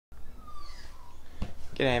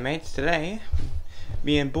G'day mates, today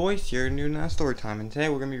me and boys here doing our story time, and today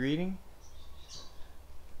we're gonna be reading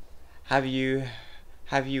Have you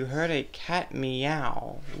heard a cat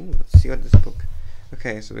meow? Ooh, let's see what this book.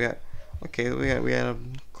 Okay, so we got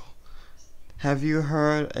Have you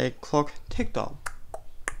heard a clock tick tock?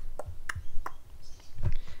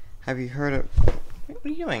 Have you heard it? What are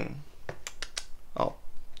you doing? Oh,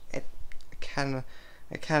 a cat and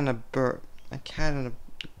a bird, a cat and a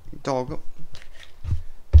dog.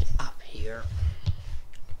 Get up here.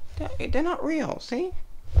 They're not real. See?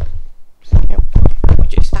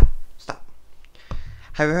 Would you stop?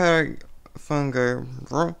 Have you heard a phone go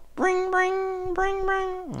bring, bring, bring,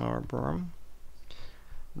 bring, or brum,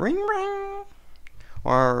 bring, bring,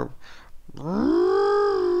 or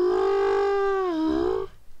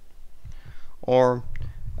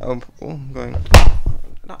going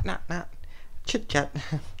not chit chat.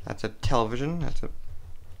 That's a television. That's a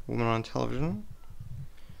woman on television.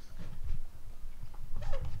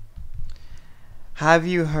 Have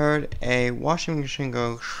you heard a washing machine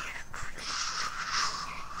go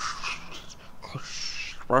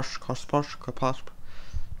or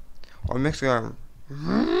mix go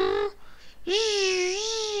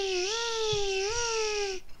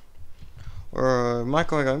or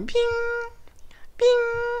Michael go ping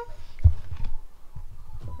ping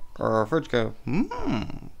or a fridge go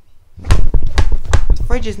The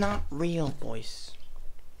fridge is not real, boys.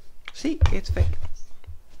 See, it's fake.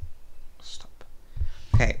 Stop.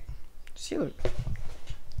 Okay. See,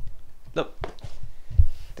 look.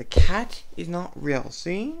 The cat is not real.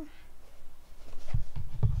 See?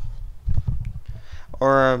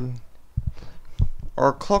 Or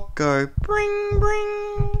a clock go bring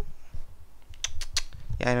bring.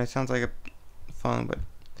 Yeah, I know it sounds like a phone, but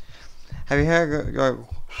have you heard go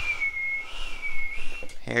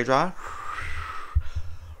hair dryer?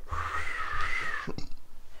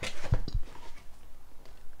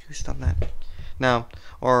 Stop that now.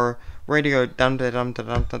 Or radio dum dum dum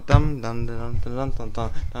dum dum dum dum dum dum dum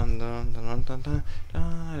dum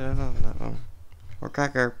dum dum. Or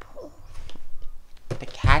cracker. The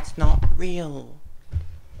cat's not real.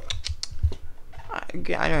 I know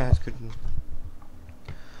that's good.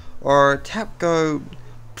 Or tap go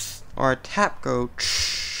psst, or tap go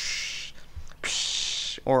psh,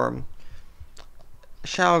 psh, or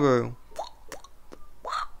shower go,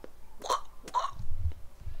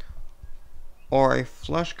 or a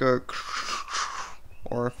flush go,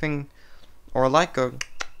 or a thing, or a light go,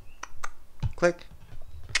 click,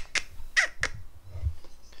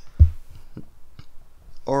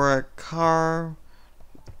 or a car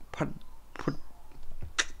put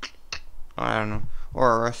I don't know,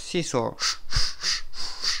 or a seesaw,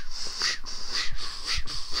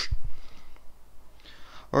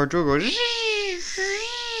 or a door go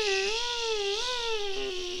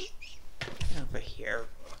over here.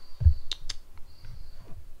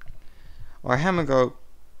 Or a hammer go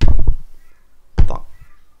fuck.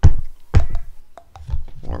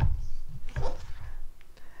 Or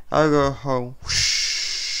I go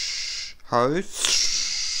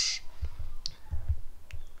hose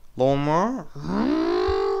lawnmower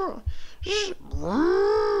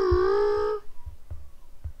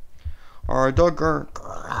or a dog go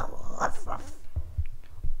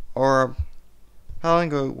or a paddling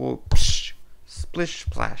go will splish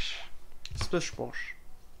splash splish splash.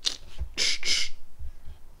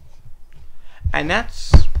 And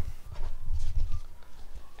that's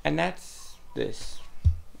this.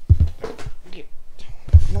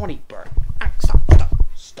 Naughty bird.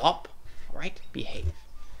 Stop. Alright? Behave.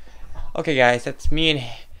 Okay guys, that's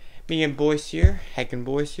me and boys here. HEG and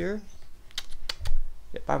boys here.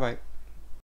 Yeah, bye bye.